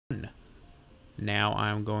Now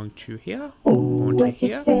I'm going to here. Oh, Going to what you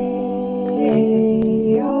here. say?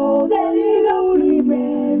 Oh, that it only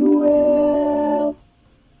meant well.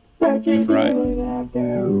 What you doing out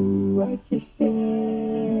there? Ooh, what you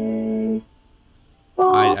say?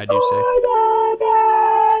 I do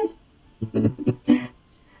say.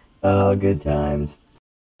 Oh, good times.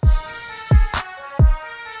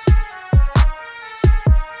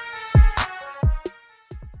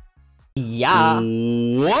 Yeah.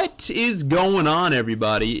 What is going on,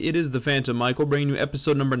 everybody? It is the Phantom Michael bringing you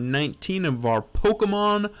episode number 19 of our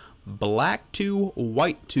Pokemon Black 2,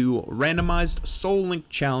 White 2 Randomized SoulLink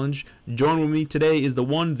Challenge. Joining with me today is the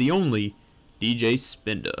one, the only, DJ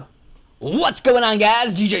Spinda. What's going on,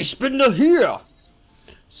 guys? DJ Spinda here.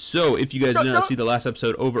 So, if you guys did not see the last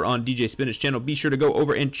episode over on DJ Spinda's channel, be sure to go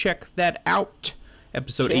over and check that out.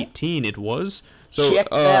 Episode 18 it was. So, check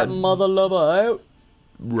that mother lover out.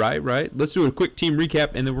 Right. Let's do a quick team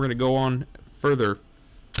recap, and then we're going to go on further.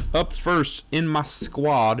 Up first in my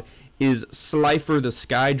squad is Slifer the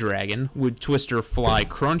Sky Dragon with Twister, Fly,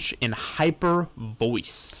 Crunch, and Hyper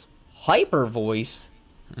Voice. Hyper Voice?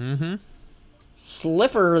 Mm-hmm.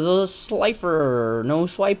 Slifer the Slifer. No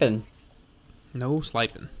swiping. No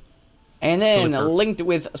swiping. And then Slifer. linked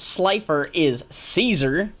with Slifer is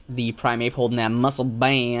Caesar, the Primeape holding that muscle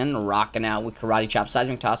band, rocking out with Karate Chop,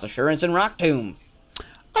 Seismic Toss, Assurance, and Rock Tomb.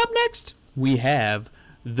 Up next, we have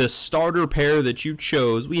the starter pair that you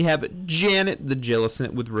chose. We have Janet the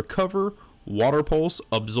Jellicent with Recover, Water Pulse,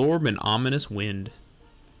 Absorb, and Ominous Wind.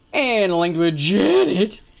 And linked with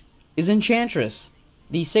Janet is Enchantress,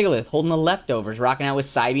 the Sigalith holding the Leftovers, rocking out with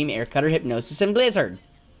Psybeam, Air Cutter, Hypnosis, and Blizzard.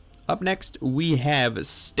 Up next, we have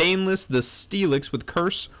Stainless the Steelix with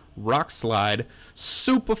Curse, Rock Slide,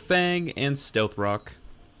 Super Fang, and Stealth Rock.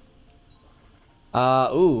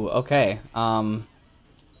 Okay.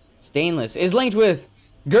 Stainless is linked with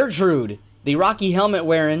Gertrude, the Rocky Helmet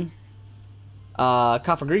wearing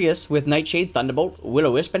Cofagrigus with Nightshade, Thunderbolt,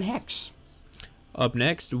 Will-O-Wisp, and Hex. Up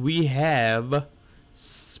next, we have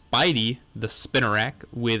Spidey the Spinnerack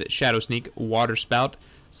with Shadow Sneak, Water Spout,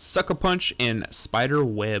 Sucker Punch, and Spider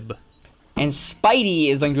Web. And Spidey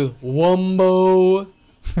is linked with Wumbo,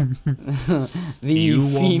 the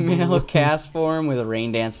female cast form with a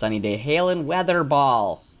Rain Dance, Sunny Day, Hail, and Weather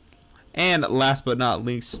Ball. And last but not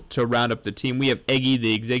least, to round up the team, we have Eggy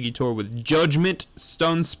the Exeggutor with Judgment,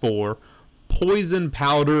 Stun Spore, Poison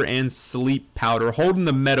Powder, and Sleep Powder, holding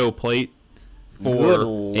the Meadow Plate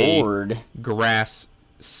for a grass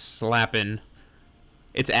slapping.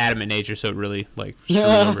 It's adamant nature, so it really screws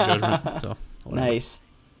over Judgment. So nice.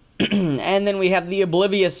 And then we have the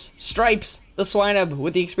Oblivious Stripes, the Swinub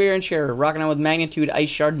with the Experience Share, rocking out with Magnitude, Ice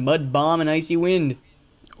Shard, Mud Bomb, and Icy Wind.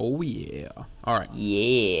 Oh yeah. Alright.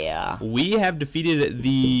 Yeah. We have defeated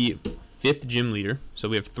the 5th gym leader, so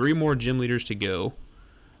we have 3 more gym leaders to go.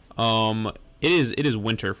 It is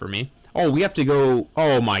winter for me. Oh, we have to go.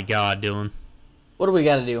 Oh my god, Dylan. What do we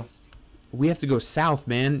gotta do? We have to go south,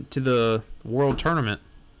 man, to the world tournament.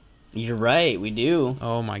 You're right, we do.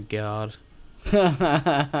 Oh my god.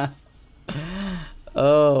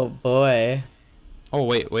 Oh boy. Oh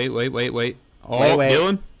wait. Oh Wait.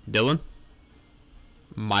 Dylan.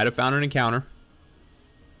 Might have found an encounter.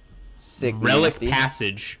 Sick. Relic nasty.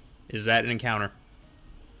 Passage. Is that an encounter?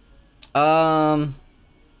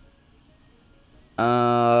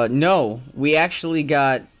 No. We actually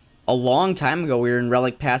got, a long time ago, we were in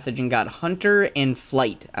Relic Passage and got Hunter and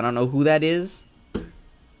Flight. I don't know who that is,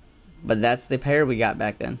 but that's the pair we got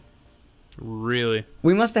back then. Really?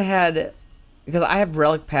 We must have had, because I have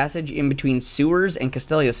Relic Passage in between Sewers and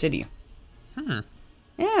Castelia City.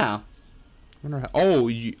 Yeah.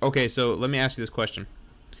 Okay, so let me ask you this question.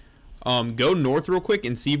 Go north real quick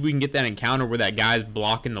and see if we can get that encounter where that guy's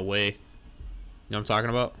blocking the way. You know what I'm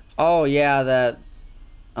talking about? Oh, yeah, that...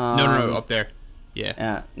 No, up there.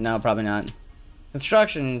 Yeah. No, probably not.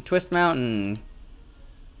 Construction, Twist Mountain.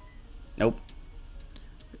 Nope.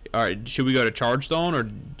 Alright, should we go to Chargestone, or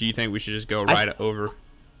do you think we should just go right over?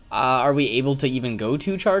 Are we able to even go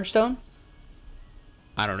to Chargestone?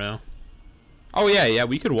 I don't know. Oh, yeah,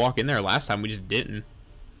 we could walk in there last time. We just didn't.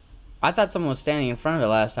 I thought someone was standing in front of it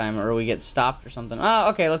last time, or we get stopped or something. Oh,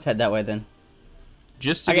 okay, let's head that way then.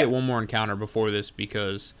 Just to get one more encounter before this,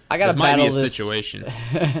 because I gotta this might be a battle this situation.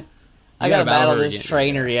 I gotta battle this again.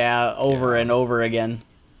 trainer, over and over again.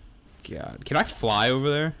 God, can I fly over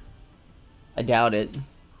there? I doubt it.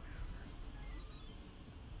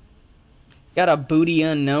 Got a booty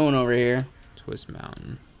unknown over here. Twist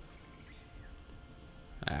Mountain.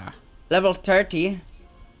 Level 30.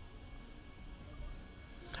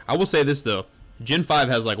 I will say this though, Gen 5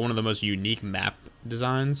 has like one of the most unique map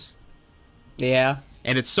designs. Yeah.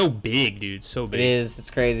 And it's so big, dude. So It big. is. It's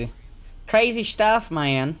crazy. Crazy stuff,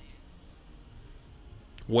 man.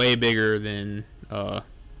 Way bigger than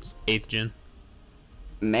 8th gen.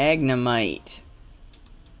 Magnemite.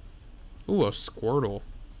 Ooh, a Squirtle.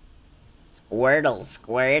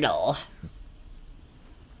 Squirtle.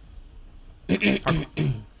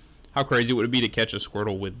 How crazy would it be to catch a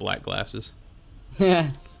Squirtle with black glasses?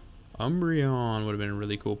 Yeah. Umbreon would have been a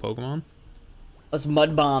really cool Pokemon. Let's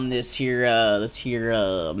mud bomb this here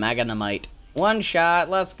Magnemite. One shot,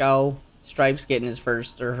 let's go. Stripe's getting his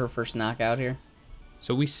first or her first knockout here.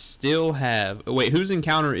 So we still have. Wait, whose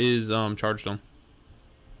encounter is Chargestone?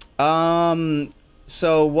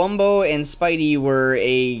 So Wumbo and Spidey were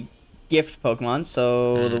a gift Pokemon.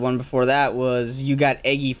 So the one before that was you got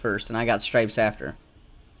Eggy first, and I got Stripes after.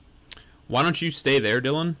 Why don't you stay there,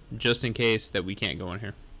 Dylan, just in case that we can't go in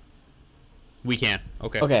here? We can.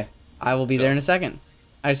 Okay. Okay, I will be there in a second.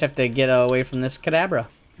 I just have to get away from this Kadabra.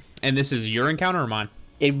 And this is your encounter or mine?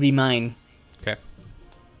 It'd be mine. Okay.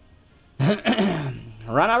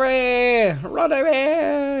 Run away! Run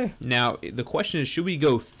away! Now, the question is, should we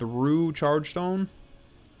go through Chargestone?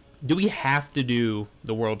 Do we have to do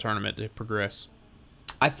the World Tournament to progress?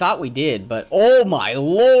 I thought we did, but oh my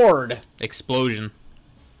lord! Explosion.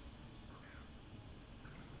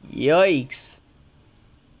 Yikes.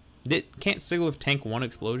 Can't Sigilyph tank one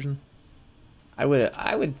explosion? I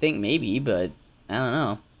would think maybe, but I don't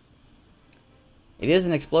know. It is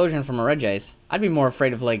an explosion from a Regice. I'd be more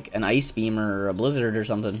afraid of like an Ice Beam or a Blizzard or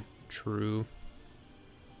something. True.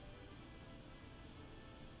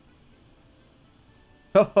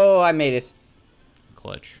 Oh, I made it.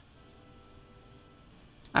 Clutch.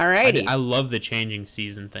 Alrighty. I love the changing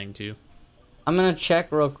season thing, too. I'm gonna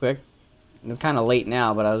check real quick. It's kind of late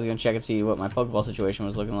now, but I was gonna check and see what my Pokeball situation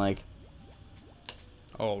was looking like.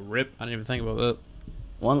 Oh, rip. I didn't even think about that.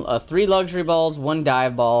 3 Luxury Balls, 1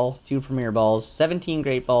 Dive Ball, 2 Premier Balls, 17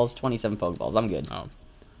 Great Balls, 27 Pokeballs. I'm good. Oh.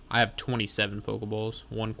 I have 27 Pokeballs.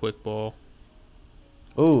 1 Quick Ball.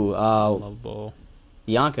 Ooh, Love Ball.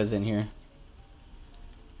 Bianca's in here.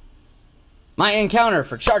 My encounter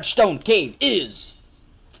for Chargestone Cave is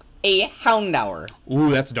a Houndour.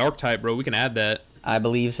 Ooh, that's Dark type, bro. We can add that. I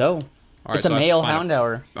believe so. All right, It's a so I have to male find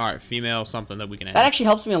Houndour. Alright, female something that we can add. That actually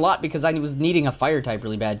helps me a lot because I was needing a Fire type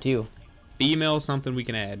really bad too. Female something we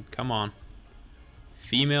can add. Come on.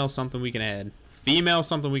 Female something we can add. Female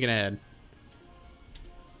something we can add.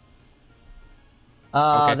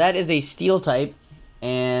 Okay. That is a Steel type,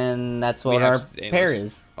 and that's what We have our stainless. pair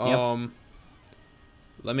is. Yep.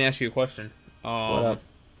 Let me ask you a question. What up?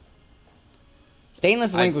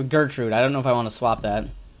 Stainless Link with Gertrude. I don't know if I want to swap that.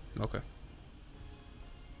 Okay.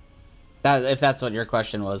 If that's what your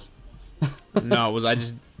question was. No, it was I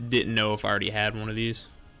just didn't know if I already had one of these.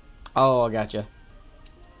 Oh, I gotcha.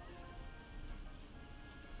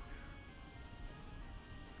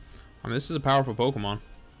 I mean, this is a powerful Pokemon.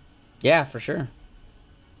 Yeah, for sure.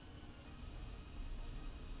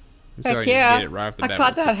 Let's see if I Heck can yeah! get it right off the I bat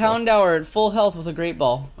caught with a that Quick Ball. Houndour at full health with a Great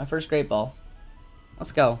Ball. My first Great Ball.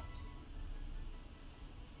 Let's go.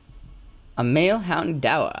 A male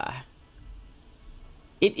Houndour.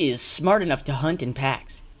 It is smart enough to hunt in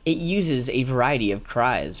packs. It uses a variety of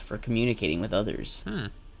cries for communicating with others.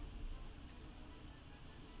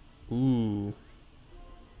 Ooh.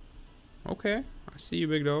 Okay. I see you,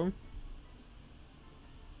 big dog.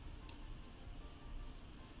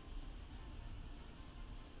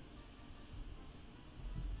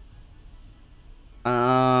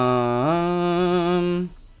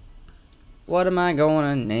 What am I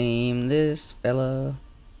gonna name this fella?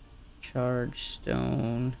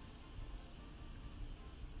 Chargestone.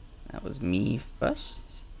 That was me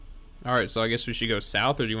first. Alright, so I guess we should go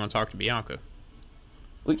south, or do you want to talk to Bianca?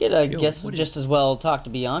 We could, I guess, what is- just as well talk to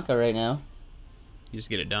Bianca right now. You just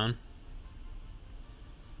get it done?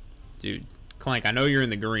 Dude, Clank, I know you're in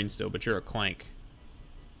the green still, but you're a Clank.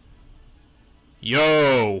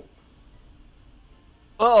 Yo!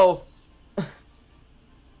 Oh!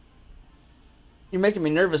 You're making me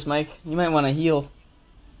nervous, Mike. You might want to heal.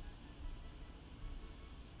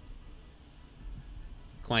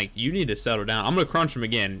 Clank, you need to settle down. I'm gonna crunch him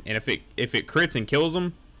again, and if it crits and kills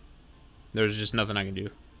him, there's just nothing I can do.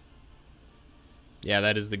 Yeah,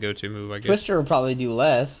 that is the go-to move, I guess. Twister will probably do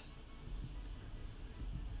less.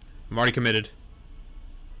 I'm already committed.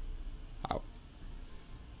 Ow.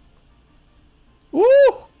 Woo!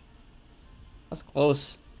 That's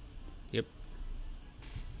close. Yep.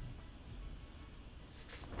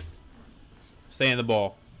 Stay in the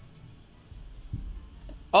ball.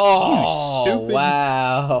 Oh, You stupid.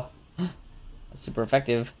 wow. That's super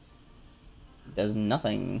effective. Does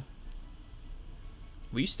nothing.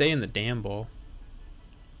 Will you stay in the damn ball?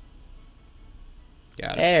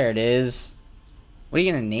 Got it. There it is. What are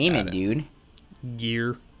you gonna name Got it, it. dude?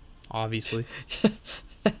 Gear, obviously.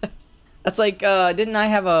 That's like, didn't I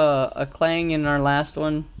have a clang in our last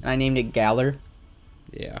one? And I named it Galler.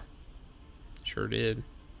 Yeah. Sure did.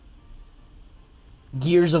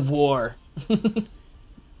 Gears of War.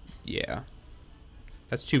 Yeah.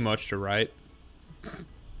 That's too much to write.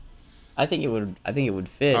 I think it would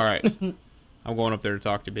fit. All right. I'm going up there to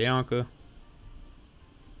talk to Bianca.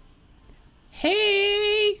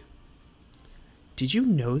 Hey! Did you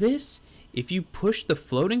know this? If you push the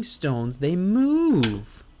floating stones, they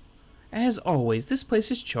move. As always, this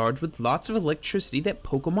place is charged with lots of electricity that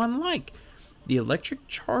Pokemon like. The electric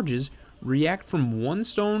charges react from one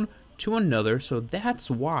stone to another, so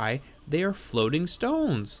that's why they are floating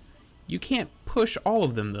stones. You can't push all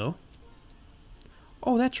of them, though.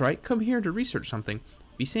 Oh, that's right. Come here to research something.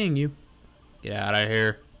 Be seeing you. Get out of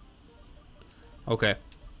here. Okay.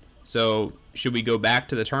 So, should we go back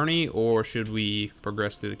to the tourney, or should we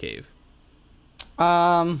progress through the cave?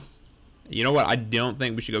 You know what? I don't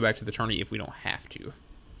think we should go back to the tourney if we don't have to.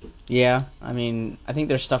 Yeah, I mean, I think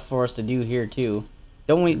there's stuff for us to do here, too.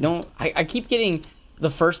 I keep getting the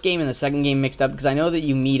first game and the second game mixed up, because I know that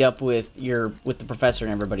you meet up with the professor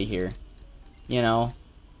and everybody here. You know?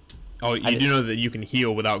 Oh, you do know that you can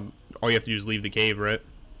heal without... All you have to do is leave the cave, right?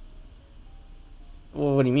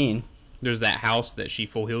 Well, what do you mean? There's that house that she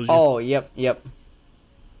full heals you. Oh, yep.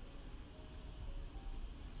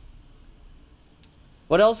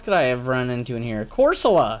 What else could I have run into in here?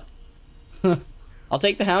 Corsola! I'll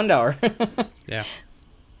take the Houndour. Yeah.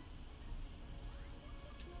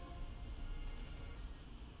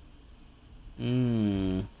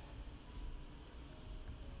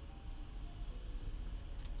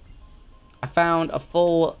 I found a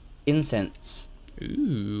full incense.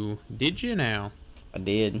 Ooh, did you now? I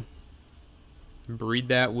did. Breed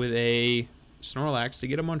that with a Snorlax to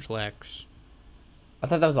get a Munchlax. I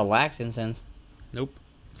thought that was a lax incense. Nope.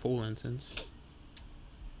 Full incense.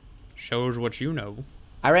 Shows what you know.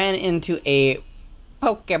 I ran into a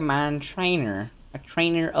Pokemon trainer. A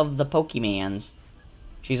trainer of the Pokemans.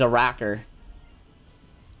 She's a rocker.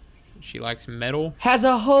 She likes metal. Has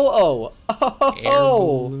a Ho-Oh. Air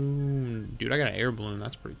Oh, balloon. Dude, I got an air balloon.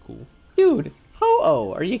 That's pretty cool. dude.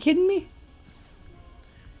 Ho-Oh. Are you kidding me?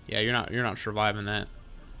 Yeah, you're not surviving that.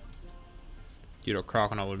 Dude, a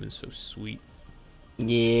crocodile would have been so sweet.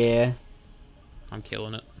 Yeah. I'm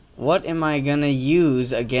killing it. What am I gonna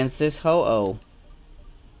use against this Ho-Oh?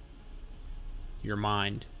 Your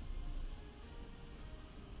mind.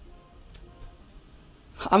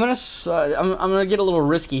 I'm gonna get a little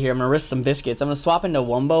risky here. I'm gonna risk some biscuits. I'm gonna swap into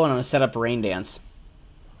Wumbo and I'm gonna set up Rain Dance.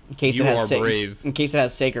 In case You it has are brave. In case it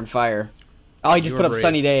has Sacred Fire. Oh, he just You put are up brave.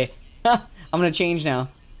 Sunny Day. I'm gonna change now.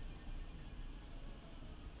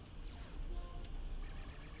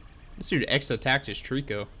 This dude X-attacked his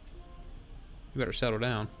Trico. You better settle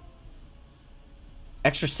down.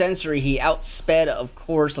 Extra sensory, he outsped, of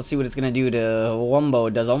course. Let's see what it's gonna do to Wumbo.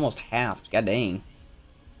 It does almost half. God dang.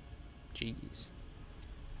 Jeez.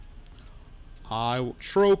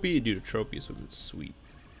 Trophy. Dude, a trophy is something sweet.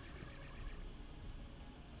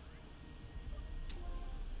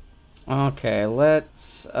 Okay,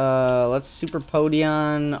 let's Super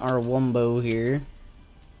Podion our Wumbo here.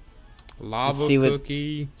 Lava see what-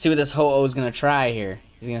 cookie. See what this Ho-Oh is gonna try here.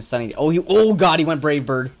 He's gonna Sunny. Oh god, he went Brave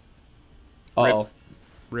Bird. Uh-oh.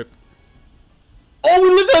 Rip. Oh, we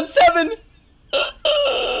lived on 7!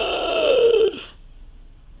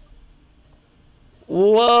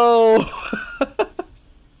 Whoa!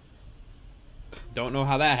 Don't know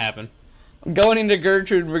how that happened. Going into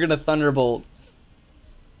Gertrude, we're gonna Thunderbolt.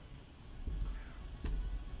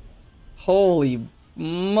 Holy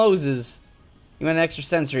Moses. You went extra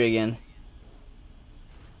sensory again.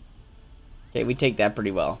 Okay, we take that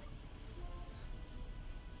pretty well.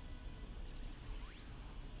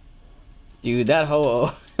 Dude, that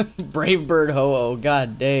Ho-Oh. Brave Bird Ho-Oh.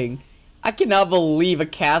 God dang. I cannot believe a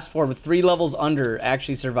cast form 3 levels under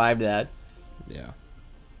actually survived that. Yeah.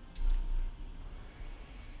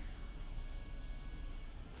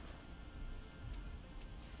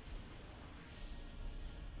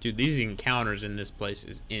 Dude, these encounters in this place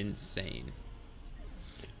is insane.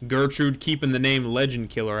 Gertrude keeping the name Legend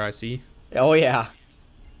Killer, I see. Oh yeah.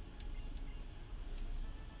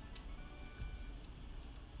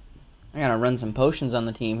 I gotta run some potions on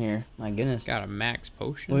the team here. My goodness. Got a max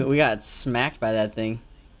potion. We got smacked by that thing.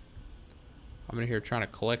 I'm in here trying to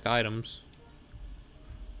collect items.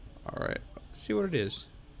 Alright, let's see what it is.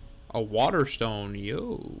 A water stone,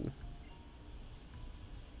 yo.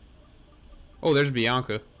 Oh, there's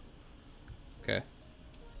Bianca. Okay.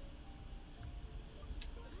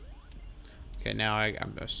 Okay, now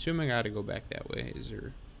I'm assuming I got to go back that way. Is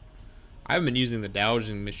there? I haven't been using the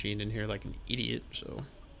dowsing machine in here like an idiot, so.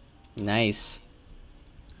 Nice.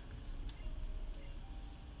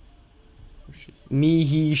 Me,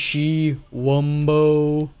 he, she,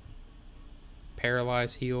 Wumbo.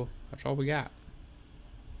 Paralyzed heal. That's all we got.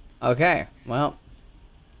 Okay, well,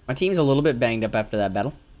 my team's a little bit banged up after that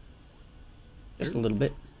battle. Just a little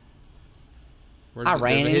bit. There's a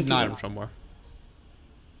hidden item somewhere.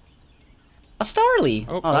 A Starly.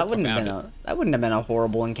 Oh, that wouldn't have been a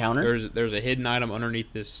horrible encounter. There's a hidden item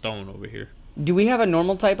underneath this stone over here. Do we have a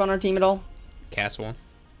normal type on our team at all? Cast one.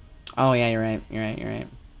 Oh yeah, you're right. You're right.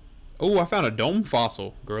 Oh, I found a dome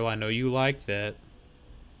fossil. Girl, I know you like that.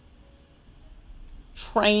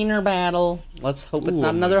 Trainer battle. Let's hope it's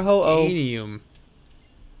not another ho-oh. Meganium.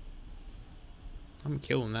 I'm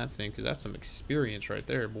killing that thing because that's some experience right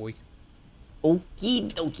there, boy.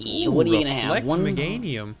 Okie dokie. What are you gonna have? One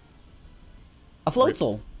Meganium. A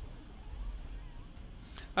Floatzel.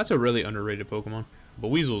 That's a really underrated Pokemon. But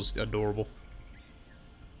Weasel's adorable.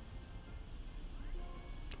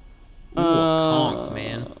 Ooh, a conch,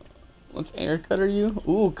 man. What air cut are you?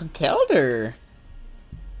 Ooh, Conkeldurr.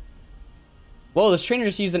 Whoa, this trainer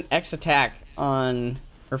just used an X attack on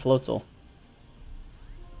her Floatzel.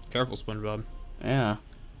 Careful, SpongeBob. Yeah.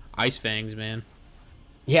 Ice Fangs, man.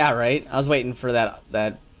 Yeah, right? I was waiting for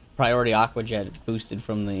that priority Aqua Jet boosted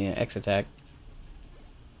from the X attack.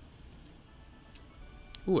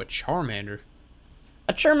 Ooh, a Charmander.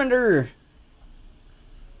 A Charmander!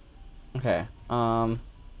 Okay,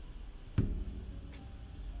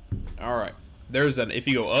 Alright. There's an... If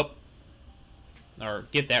you go up... Or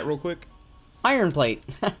get that real quick. Iron Plate.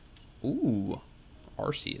 Ooh.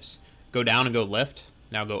 Arceus. Go down and go left.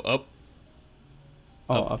 Now go up.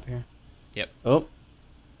 Oh, up here. Yep. Oh.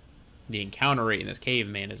 The encounter rate in this cave,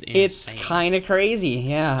 man, is insane. It's kind of crazy.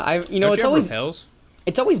 Yeah, Repels?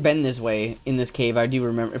 It's always been this way in this cave. I do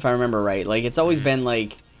remember, if I remember right. Like it's always been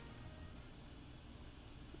like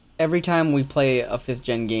every time we play a 5th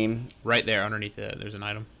gen game. Right there, underneath there's an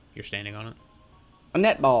item. You're standing on it. A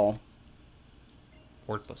netball.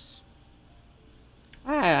 Worthless.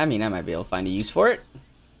 I mean, I might be able to find a use for it.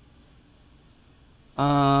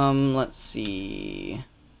 Let's see.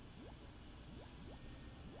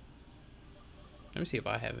 Let me see if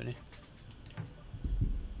I have any.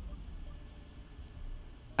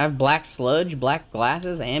 I have black sludge, black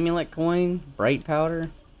glasses, amulet coin, bright powder.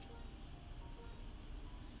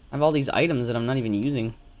 I have all these items that I'm not even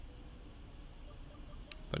using.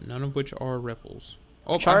 But none of which are Ripples.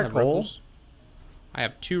 Oh, Charcoal. I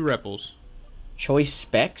have 2 Ripples. Choice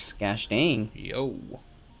specs? Gosh dang. Yo.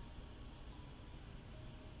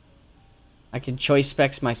 I could choice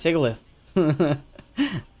specs my Sigalith.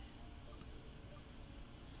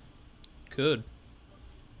 Good.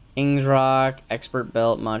 King's Rock, Expert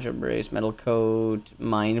Belt, Macho Brace, Metal Coat,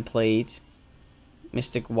 Mind Plate,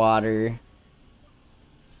 Mystic Water,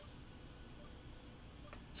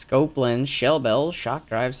 Scope Lens, Shell Bell, Shock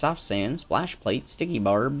Drive, Soft Sand, Splash Plate, Sticky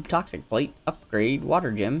Barb, Toxic Plate, Upgrade,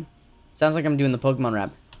 Water Gem. Sounds like I'm doing the Pokemon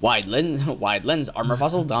rap. Wide lens, Armor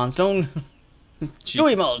Fossil, Dawnstone,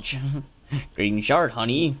 Dewy Mulch, Green Shard,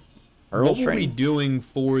 Honey, Pearl What were Shrimp. we doing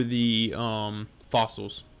for the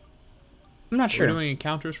fossils? I'm not sure. Are we doing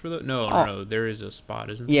encounters for the? No. There is a spot,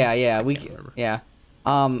 isn't there? Yeah. Yeah.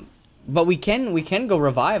 But we can go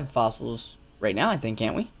revive fossils right now. I think,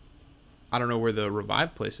 can't we? I don't know where the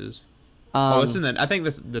revive place is. It's in I think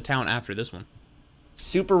this the town after this one.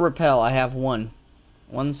 Super Repel. I have one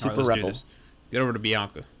Super Repel. Get over to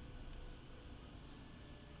Bianca.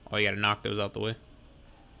 Oh, you gotta knock those out the way.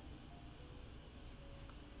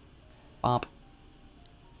 Bop.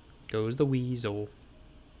 Goes the weasel.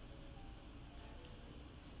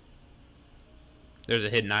 There's a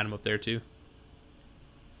hidden item up there too.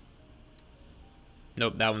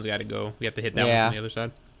 Nope, that one's got to go. We have to hit that one on the other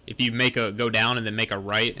side. If you go down and then make a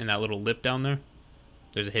right in that little lip down there,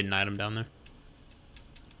 there's a hidden item down there.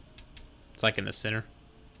 It's like in the center.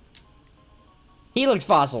 Helix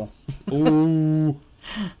Fossil. Ooh.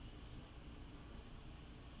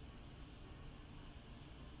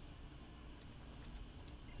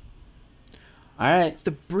 All right.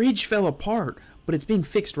 The bridge fell apart, but it's being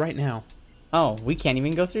fixed right now. Oh, we can't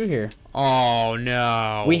even go through here. Oh,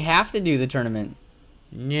 no. We have to do the tournament.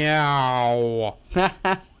 No.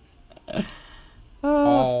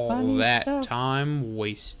 All that time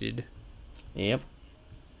wasted. Yep.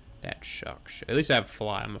 That sucks. At least I have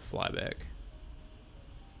fly. I'm a fly back.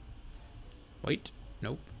 Wait.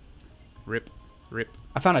 Nope. Rip.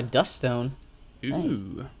 I found a dust stone. Ooh.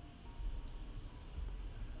 Nice.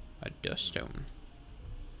 A dust stone.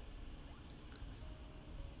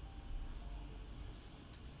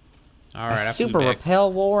 All right, I super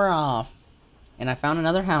repel wore off. And I found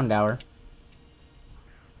another Houndour.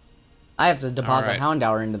 I have to deposit right.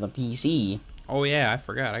 Houndour into the PC. Oh yeah, I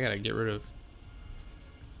forgot. I gotta get rid of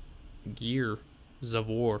Gear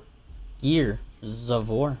Zavor. Gear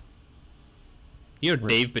Zavor. You know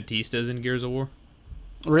Dave Bautista's in Gears of War?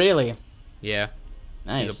 Really? Yeah.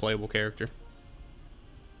 Nice. He's a playable character.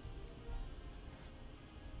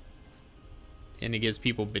 And he gives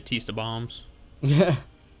people Batista bombs. Yeah.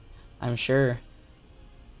 I'm sure.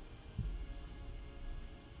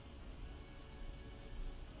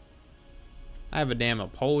 I have a damn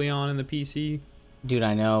Apollyon in the PC. Dude,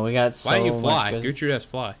 I know. We got so Why do you fly? much Get your ass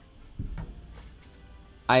fly.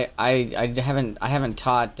 I haven't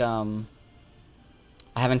taught Don't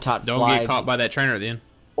fly. get caught by that trainer at the end.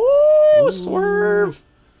 Ooh, swerve.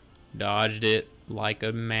 Dodged it like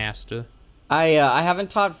a master. I haven't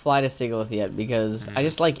taught fly to Siglith yet because I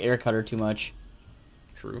just like air cutter too much.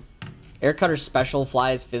 True. Air cutter's special,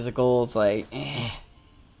 fly is physical. It's like,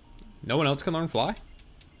 No one else can learn fly?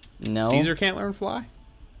 no. Caesar can't learn fly?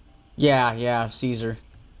 Yeah, Caesar.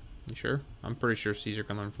 You sure? I'm pretty sure Caesar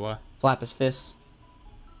can learn fly. Flap his fists.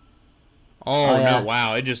 Oh, yeah. no,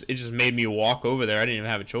 wow. It just made me walk over there. I didn't even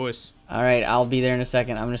have a choice. Alright, I'll be there in a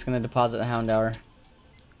second. I'm just gonna deposit the Houndour.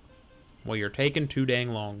 Well, you're taking too dang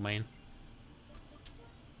long, man.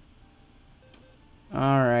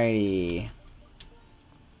 Alrighty.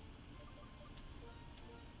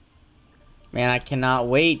 Man, I cannot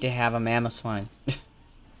wait to have a Mammothswine.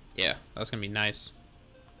 Yeah, that's gonna be nice.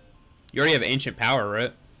 You already have ancient power,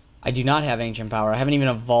 right? I do not have ancient power. I haven't even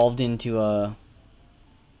evolved into a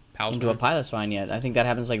pilot swine yet. I think that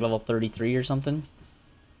happens like level 33 or something.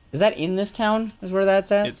 Is that in this town? Is where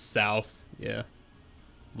that's at? It's south, yeah.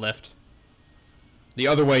 Left. The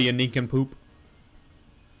other way, you nincompoop.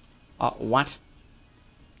 What?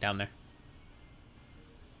 Down there.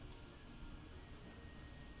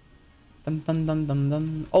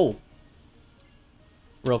 Oh.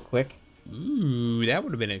 Real quick. Ooh, that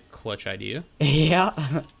would have been a clutch idea.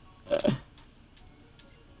 Yeah.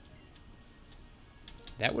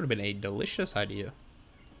 That would have been a delicious idea.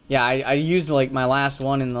 Yeah, I used like my last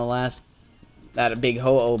one in that big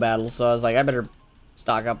Ho-Oh battle, so I was like, I better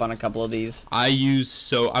stock up on a couple of these. I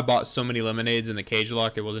bought so many lemonades in the cage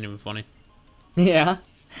lock, it wasn't even funny. Yeah.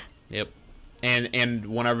 Yep. And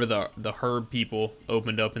whenever the herb people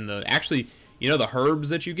opened up in actually, you know the herbs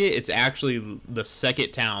that you get, it's actually the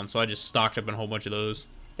second town, so I just stocked up on a whole bunch of those.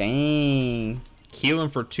 Dang. Healing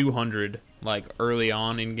for 200 like early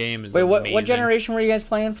on in game is Wait, amazing. what generation were you guys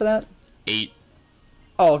playing for that? 8.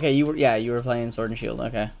 Oh, okay, you were playing Sword and Shield.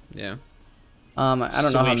 Okay. Yeah. I don't know how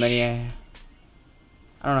Swish. many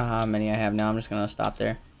I don't know how many I have now. I'm just going to stop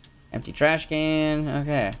there. Empty trash can.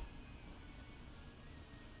 Okay.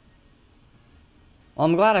 Well,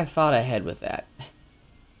 I'm glad I thought ahead with that.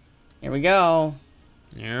 Here we go.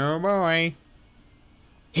 Oh boy.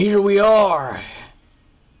 Here we are.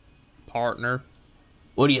 Partner.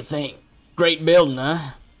 What do you think? Great building,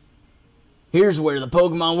 huh? Here's where the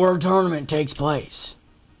Pokemon World Tournament takes place.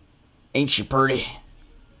 Ain't she pretty?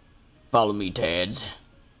 Follow me, Tads.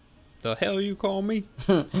 The hell you call me?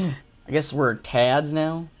 I guess we're Tads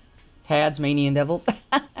now. Tads, Manian Devil.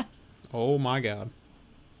 Oh my god.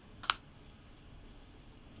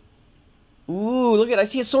 Ooh, look at I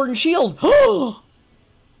see a Sword and Shield. Oh!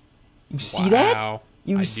 You see that? Wow,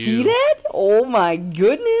 You I see do. that? Oh my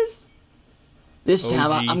goodness. This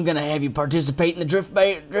time OG. I'm gonna have you participate in the Drift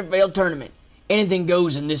Veil tournament. Anything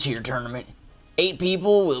goes in this here tournament. 8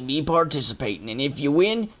 people will be participating, and if you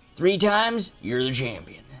win 3 times, you're the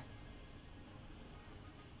champion.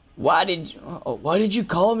 Why did you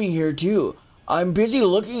call me here too? I'm busy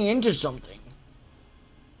looking into something.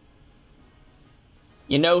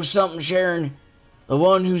 You know something, Sharon? The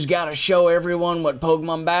one who's gotta show everyone what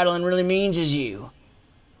Pokemon battling really means is you.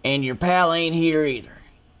 And your pal ain't here either.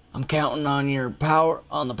 I'm counting on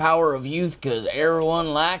the power of youth, 'cause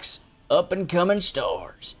everyone likes up-and-coming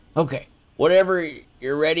stars. Okay, whatever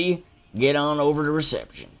you're ready, get on over to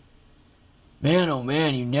reception. Man, oh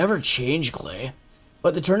man, you never change, Clay.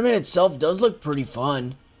 But the tournament itself does look pretty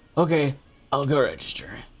fun. Okay, I'll go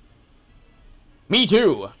register. Me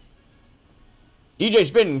too. DJ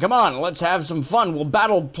Spin, come on, let's have some fun. We'll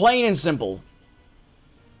battle plain and simple.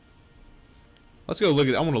 Let's go look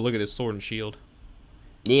at. I want to look at this Sword and Shield.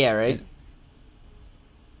 Yeah, right?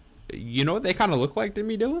 You know what they kind of look like to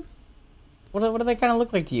me, Dylan? What do they kind of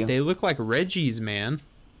look like to you? They look like Reggie's, man.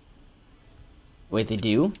 Wait, they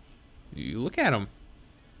do? You look at them.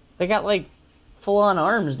 They got, like, full-on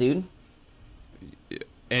arms, dude.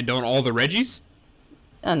 And don't all the Reggies?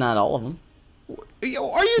 Not all of them. Are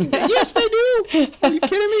you? Yes, they do. Are you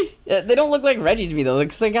kidding me? Yeah, they don't look like Reggies to me though.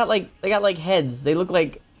 Because they got like heads. They look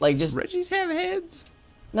like just. Reggies have heads.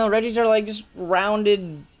 No, Reggies are like just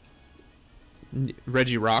rounded.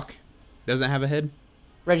 Reggie Rock doesn't have a head.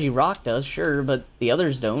 Reggie Rock does, sure, but the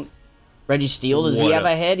others don't. Reggie Steele, does he have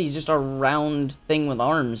a head? He's just a round thing with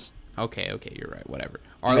arms. Okay, you're right. Whatever.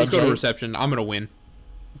 All right, let's go to reception. I'm gonna win.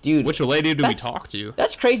 Dude, which lady do we talk to?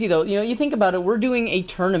 That's crazy though. You know, you think about it. We're doing a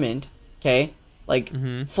tournament, okay, like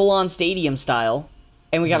full-on stadium style,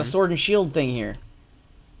 and we got a sword and shield thing here.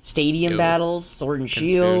 Stadium battles, sword and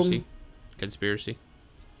shield. Conspiracy.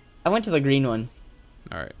 I went to the green one.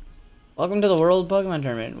 All right. Welcome to the World Pokemon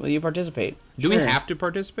Tournament. Will you participate? Do we have to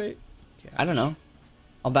participate? Gosh. I don't know.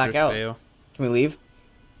 I'll back out. Fail. Can we leave?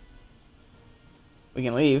 We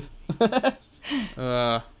can leave.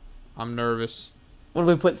 I'm nervous. What, do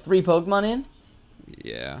we put 3 Pokemon in?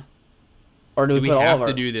 Yeah. Or do we put all of our... have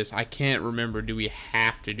to do this? I can't remember. Do we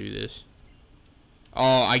have to do this?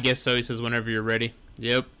 Oh, I guess so. He says whenever you're ready.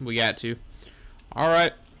 Yep, we got to. All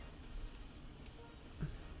right.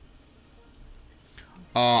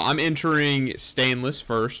 I'm entering Stainless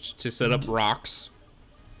first to set up rocks.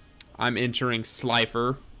 I'm entering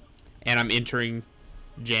Slifer. And I'm entering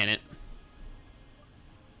Janet.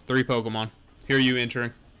 3 Pokemon. Here are you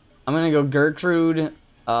entering. I'm going to go Gertrude,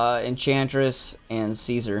 Enchantress, and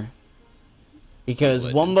Caesar. Because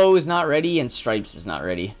Wumbo is not ready and Stripes is not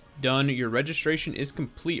ready. Done. Your registration is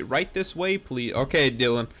complete. Right this way, please. Okay,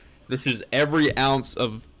 Dylan. This is every ounce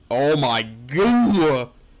of... Oh, my God.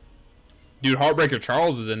 Dude, Heartbreaker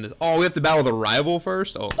Charles is in this. Oh, we have to battle the rival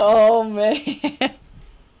first? Oh man.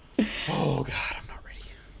 Oh, God. I'm not ready.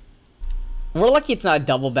 We're lucky it's not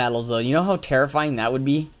double battles, though. You know how terrifying that would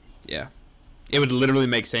be? Yeah. It would literally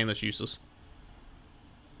make Stainless useless.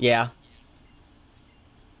 Yeah.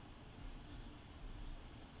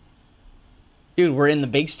 Dude, we're in the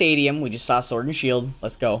big stadium. We just saw Sword and Shield.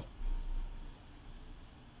 Let's go.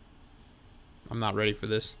 I'm not ready for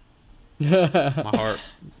this. My heart.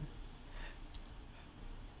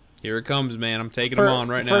 Here it comes, man. I'm taking them on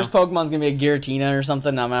right now. First Pokemon's going to be a Giratina or something.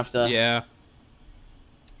 I'm going to have to... Yeah.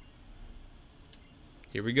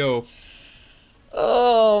 Here we go.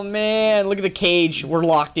 Oh, man. Look at the cage. We're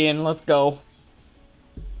locked in. Let's go.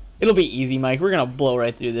 It'll be easy, Mike. We're going to blow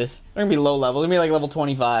right through this. We're going to be low level. We're going to be like level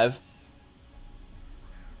 25.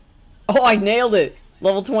 Oh, I nailed it.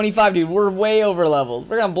 Level 25, dude. We're way over leveled.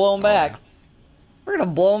 We're going to blow them back. Yeah. We're going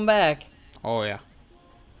to blow them back. Oh, yeah.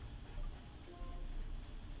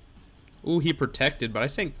 Ooh, he protected, but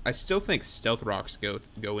I still think Stealth Rocks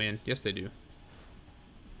go in. Yes, they do.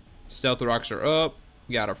 Stealth Rocks are up.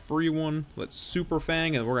 We got a free one. Let's Super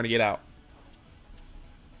Fang, and we're going to get out.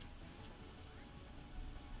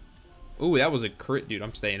 Ooh, that was a crit, dude.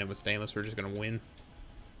 I'm staying in with Stainless. We're just going to win.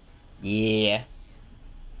 Yeah.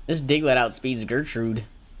 This Diglett outspeeds Gertrude.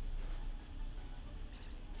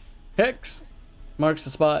 Hex marks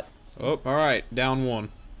the spot. Oh, all right. Down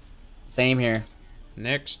 1. Same here.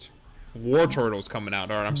 Next. War Turtle's coming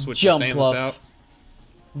out. All right, I'm switching Stainless out.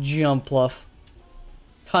 Jumpluff.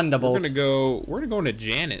 Thunderbolt. We're gonna go into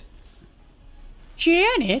Janet.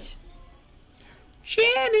 Janet?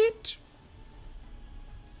 Janet!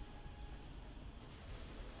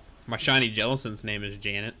 My shiny Jellicent's name is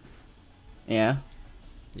Janet. Yeah.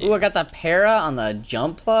 Ooh, I got the para on the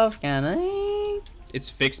Jumpluff. It's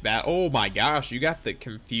fixed bat. Oh my gosh, you got the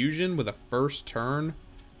confusion with a first turn.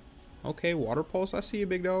 Okay, Water Pulse. I see you,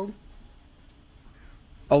 big dog.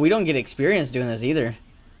 Oh, we don't get experience doing this either.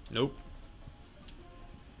 Nope.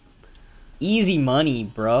 Easy money,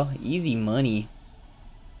 bro. Easy money.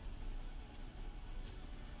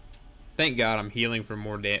 Thank God I'm healing for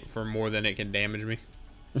more than it can damage me.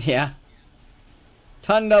 Yeah.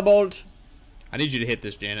 Thunderbolt. I need you to hit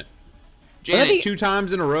this, Janet. Janet, 2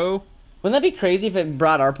 times in a row. Wouldn't that be crazy if it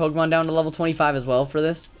brought our Pokemon down to level 25 as well for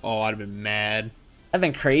this? Oh, I'd have been mad. That'd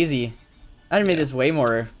been crazy. I'd have made this way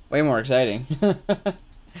more exciting.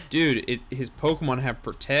 Dude, his Pokemon have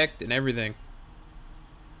Protect and everything.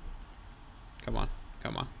 Come on.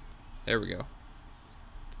 Come on. There we go.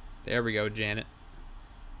 There we go, Janet.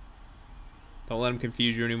 Don't let him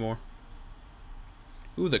confuse you anymore.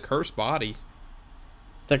 Ooh, the Cursed Body.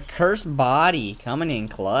 The Cursed Body coming in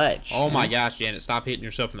clutch. Oh my gosh, Janet, stop hitting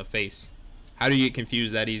yourself in the face. How do you get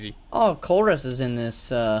confused that easy? Oh, Colress is in this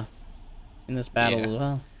battle as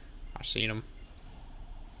well. I seen him.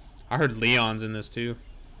 I heard Leon's in this too.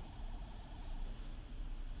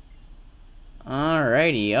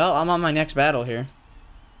 Alrighty, oh, I'm on my next battle here.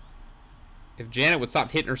 If Janet would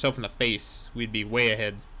stop hitting herself in the face, we'd be way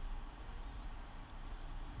ahead.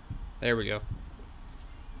 There we go.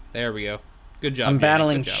 There we go. Good job, I'm Janet.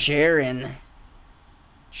 battling Good job. Sharon.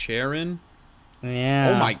 Charon.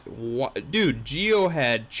 Yeah. Oh my, what, dude? Geo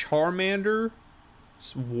had Charmander,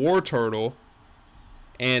 War Turtle,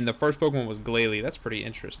 and the first Pokemon was Glalie. That's pretty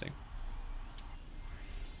interesting.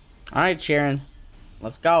 All right, Sharon.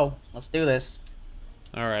 Let's go. Let's do this.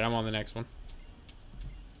 All right, I'm on the next one.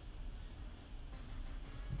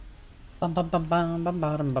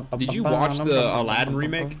 Did you watch the Aladdin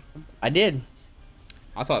remake? I did.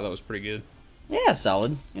 I thought that was pretty good. Yeah,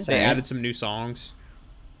 solid. They added some new songs.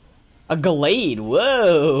 A Glade.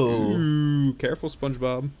 Whoa. Ooh, careful,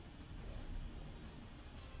 SpongeBob.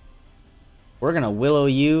 We're gonna willow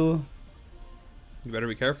you. You better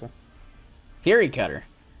be careful. Fury Cutter.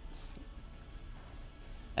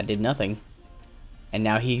 I did nothing. And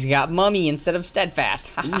now he's got Mummy instead of Steadfast.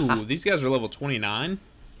 Ooh, these guys are level 29.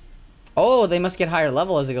 Oh, they must get higher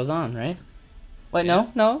level as it goes on, right? Wait, Yeah.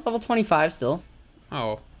 no, level 25 still.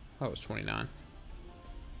 Oh, that was 29.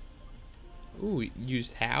 Ooh,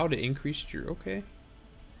 used how to increase your... Okay.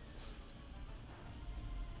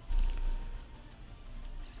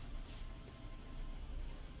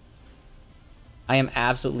 I am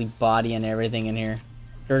absolutely bodying everything in here.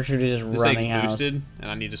 Gertrude is just This running thing's house. boosted,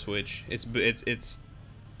 and I need to switch. It's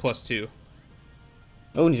 +2.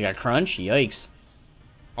 Oh, and he's got Crunch. Yikes.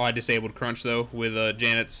 Oh, I disabled Crunch, though, with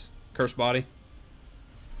Janet's Curse Body.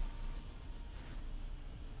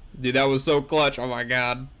 Dude, that was so clutch. Oh, my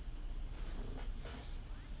God.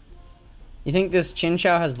 You think this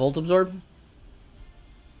Chinchou has Volt Absorb?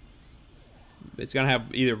 It's going to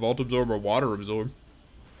have either Volt Absorb or Water Absorb.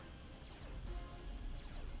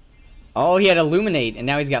 Oh, he had Illuminate, and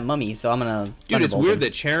now he's got Mummy, so I'm gonna... Dude, it's Thunderbolt weird him.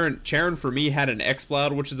 that Charon for me had an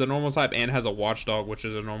X-Cloud, which is a normal type, and has a Watchdog, which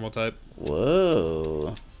is a normal type.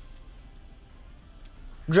 Whoa.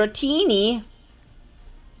 Dratini.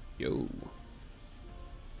 Yo.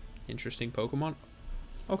 Interesting Pokemon.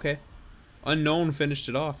 Okay. Unknown finished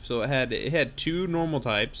it off, so it had 2 normal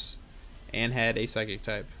types and had a psychic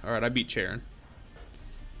type. All right, I beat Charon.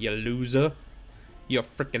 You loser. You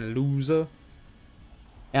freaking loser.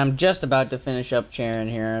 I'm just about to finish up Charon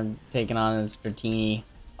here. I'm taking on this Dratini.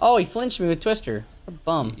 Oh, he flinched me with Twister. What a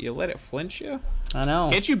bum. You let it flinch you? I know.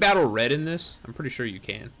 Can't you battle red in this? I'm pretty sure you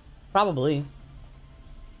can. Probably.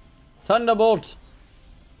 Thunderbolt.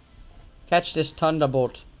 Catch this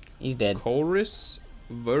Thunderbolt. He's dead. Chorus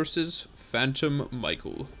versus Phantom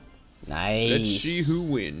Michael. Nice. Let's see who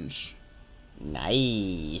wins.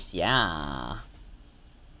 Nice. Yeah.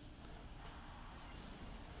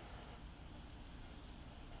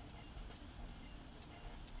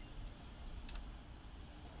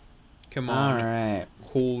 Come on. All right.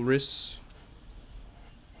 Chorus.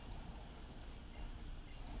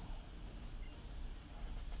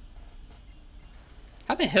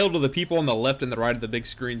 How the hell do the people on the left and the right of the big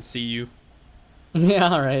screen see you? Yeah,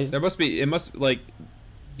 all right. There must be, it must, like,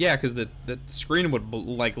 yeah, because the screen would,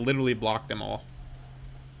 like, literally block them all.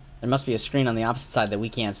 There must be a screen on the opposite side that we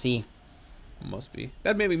can't see. Must be.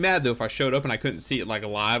 That'd make me mad, though, if I showed up and I couldn't see it, like,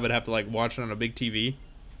 live. I'd have to, like, watch it on a big TV.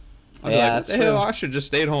 I'd be Yeah, like, that's what the hell? true. I should just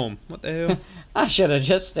stayed home. What the hell? I should have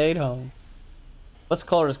just stayed home. What's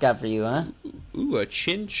Colress got for you, huh? Ooh, a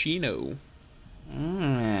Chinchino.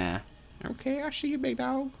 Mm, Okay, I see you, big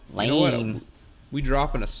dog. lame. You know what? We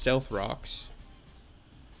dropping a Stealth Rocks.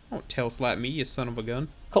 Don't tail slap me, you son of a gun.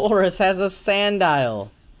 Colress has a Sandile.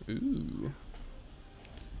 Ooh.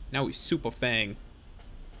 Now he's Super Fang.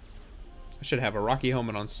 I should have a Rocky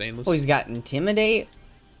helmet on Stainless. Oh, he's got Intimidate.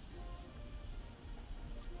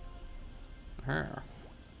 Huh.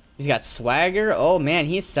 He's got Swagger. Oh, man,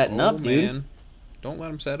 he's setting Oh, up, dude. man. Don't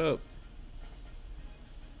let him set up.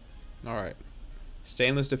 Alright.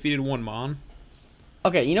 Stainless defeated one Mon.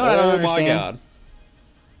 Okay, you know what I don't Oh my understand? god.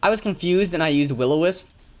 I was confused and I used Will-O-Wisp.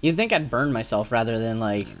 You'd think I'd burn myself rather than,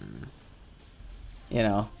 like, you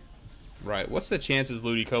know. Right. What's the chances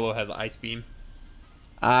Ludicolo has Ice Beam?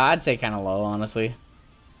 I'd say kind of low, honestly.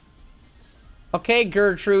 Okay,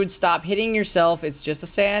 Gertrude, stop hitting yourself. It's just a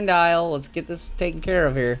Sandile. Let's get this taken care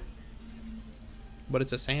of here. But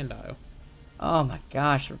it's a Sandile. Oh my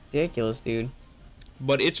gosh, ridiculous, dude.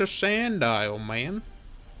 But it's a Sandile, man.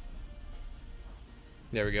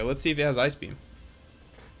 There we go. Let's see if it has Ice Beam.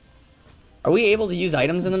 Are we able to use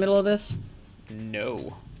items in the middle of this?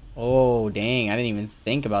 No. Oh, dang. I didn't even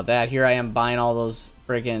think about that. Here I am buying all those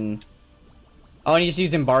freaking... Oh, and he just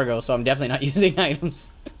used embargo, so I'm definitely not using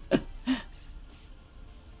items.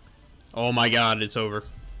 Oh my god, it's over.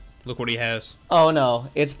 Look what he has. Oh no,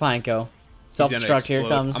 it's Pineco. He's gonna Self-destruct, here it explode.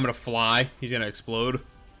 comes. I'm gonna fly. He's gonna explode.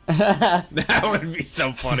 That would be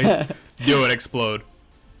so funny. Do it, explode.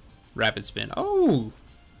 Rapid spin. Oh!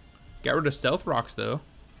 Got rid of Stealth Rocks, though.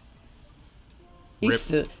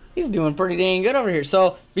 He's doing pretty dang good over here.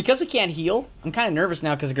 So, because we can't heal, I'm kind of nervous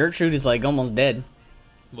now because Gertrude is, like, almost dead.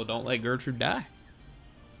 Well, don't let Gertrude die.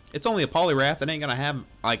 It's only a Poliwrath. It ain't gonna have,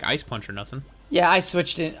 like, Ice Punch or nothing. Yeah, I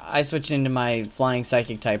switched into my Flying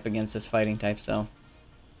Psychic type against this Fighting type, so...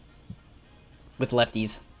 With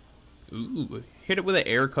lefties. Ooh, hit it with an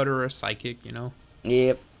Air Cutter or a Psychic, you know?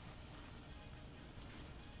 Yep.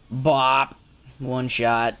 Bop. One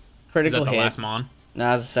shot. Critical hit. Is that the last Mon? No,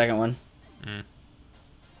 that's the second one.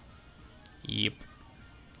 Yep.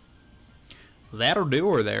 That'll do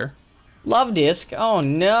her there. Love Disc. Oh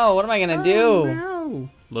no, what am I gonna do? No.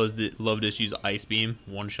 Love Disc use Ice Beam,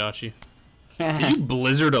 one-shot you. Did you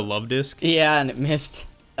Blizzard a Love Disc? Yeah, and it missed.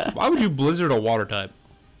 Why would you Blizzard a Water type?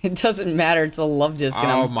 It doesn't matter, it's a Love Disc. And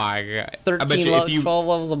Oh I'm my god. 12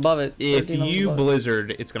 levels above it. If you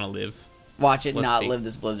Blizzard, it's gonna live. Watch it Let's not see. live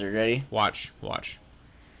this Blizzard. Ready? Watch.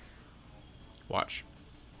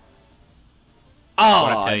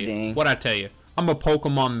 Oh, dang. What I tell you? I'm a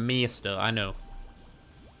Pokemon master. I know.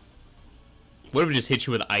 What if it just hit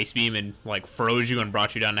you with Ice Beam and like froze you and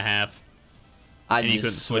brought you down to half? And you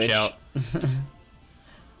couldn't switch out.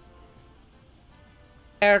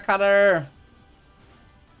 Air Cutter.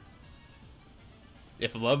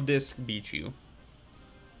 If Love Disc beats you.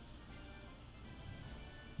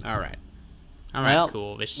 Alright. Alright, Well,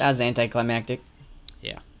 cool. That was anticlimactic.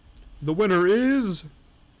 Yeah. The winner is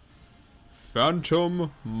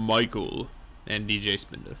Phantom Michael and DJ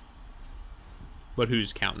Spinda. But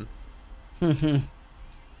who's counting?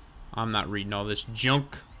 I'm not reading all this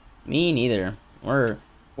junk. Me neither. We're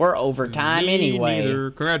overtime Me anyway. neither.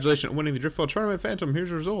 Congratulations on winning the Driftwell Tournament, Phantom. Here's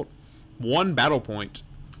your result. 1 battle point.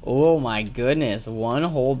 Oh my goodness, one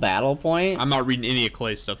whole battle point? I'm not reading any of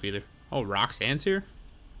Clay's stuff either. Oh, Roxanne's here?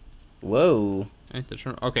 Whoa.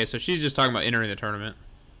 Okay, so she's just talking about entering the tournament.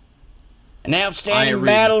 An outstanding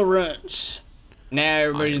battle runs. Now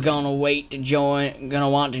everybody's gonna want to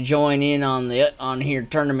join in on here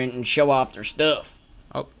tournament and show off their stuff.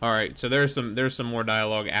 Oh, all right. So there's some more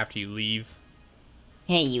dialogue after you leave.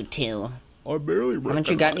 Hey, you two. I barely Haven't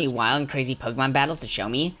you got any wild and crazy Pokemon battles to show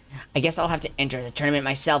me? I guess I'll have to enter the tournament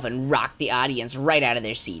myself and rock the audience right out of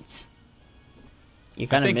their seats. You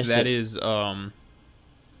kind of missed it. I think that is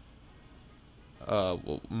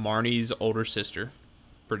Marnie's older sister.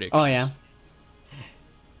 Prediction. Oh yeah.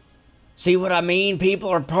 See what I mean? People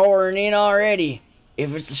are pouring in already.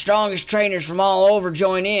 If it's the strongest trainers from all over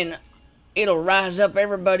join in, it'll rise up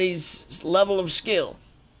everybody's level of skill.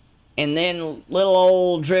 And then little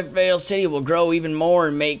old Driftvale City will grow even more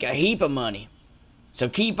and make a heap of money. So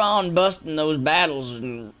keep on busting those battles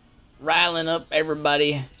and riling up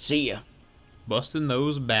everybody. See ya. Busting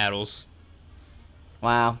those battles.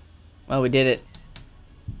 Wow. Well, we did it.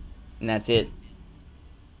 And that's it.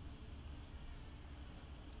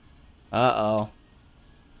 Uh-oh.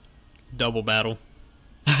 Double battle.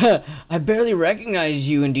 I barely recognize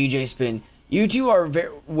you and DJ Spin. You two are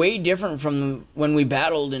way different from when we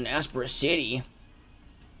battled in Aspera City.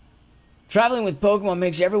 Traveling with Pokemon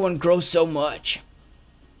makes everyone grow so much.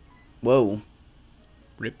 Whoa.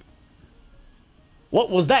 Rip. What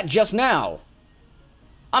was that just now?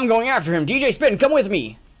 I'm going after him. DJ Spin, come with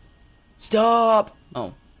me. Stop.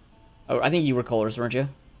 Oh, I think you were Colors, weren't you?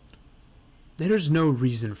 There's no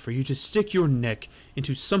reason for you to stick your neck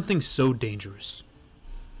into something so dangerous.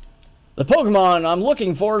 The Pokemon I'm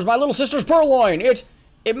looking for is my little sister's Purloin.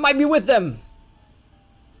 It might be with them.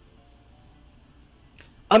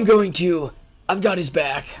 I've got his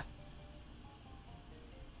back.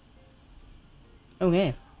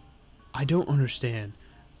 Okay. I don't understand.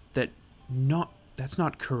 That's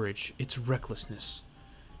not courage, it's recklessness.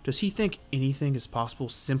 Does he think anything is possible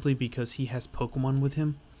simply because he has Pokemon with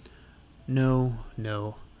him? No,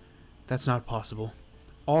 that's not possible.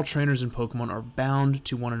 All trainers in Pokemon are bound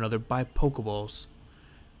to one another by Pokeballs.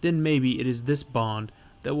 Then maybe it is this bond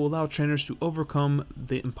that will allow trainers to overcome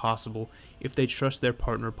the impossible if they trust their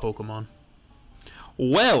partner Pokemon.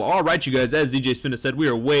 Well, alright you guys, as DJ Spinna said, we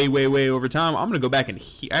are way over time. I'm going to go back and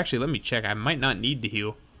actually, let me check. I might not need to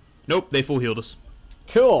heal. Nope, they full healed us.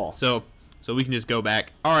 Cool. So we can just go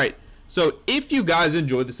back. Alright, so if you guys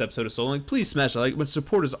enjoyed this episode of SoulLink, please smash the like button.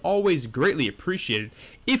 Support is always greatly appreciated.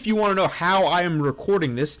 If you want to know how I am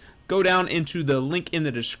recording this, go down into the link in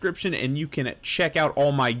the description and you can check out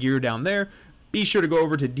all my gear down there. Be sure to go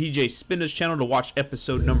over to DJ Spinda's channel to watch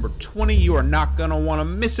episode number 20. You are not going to want to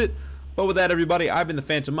miss it. But with that, everybody, I've been the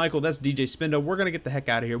Phantom Michael. That's DJ Spinda. We're going to get the heck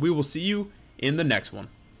out of here. We will see you in the next one.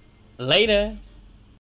 Later.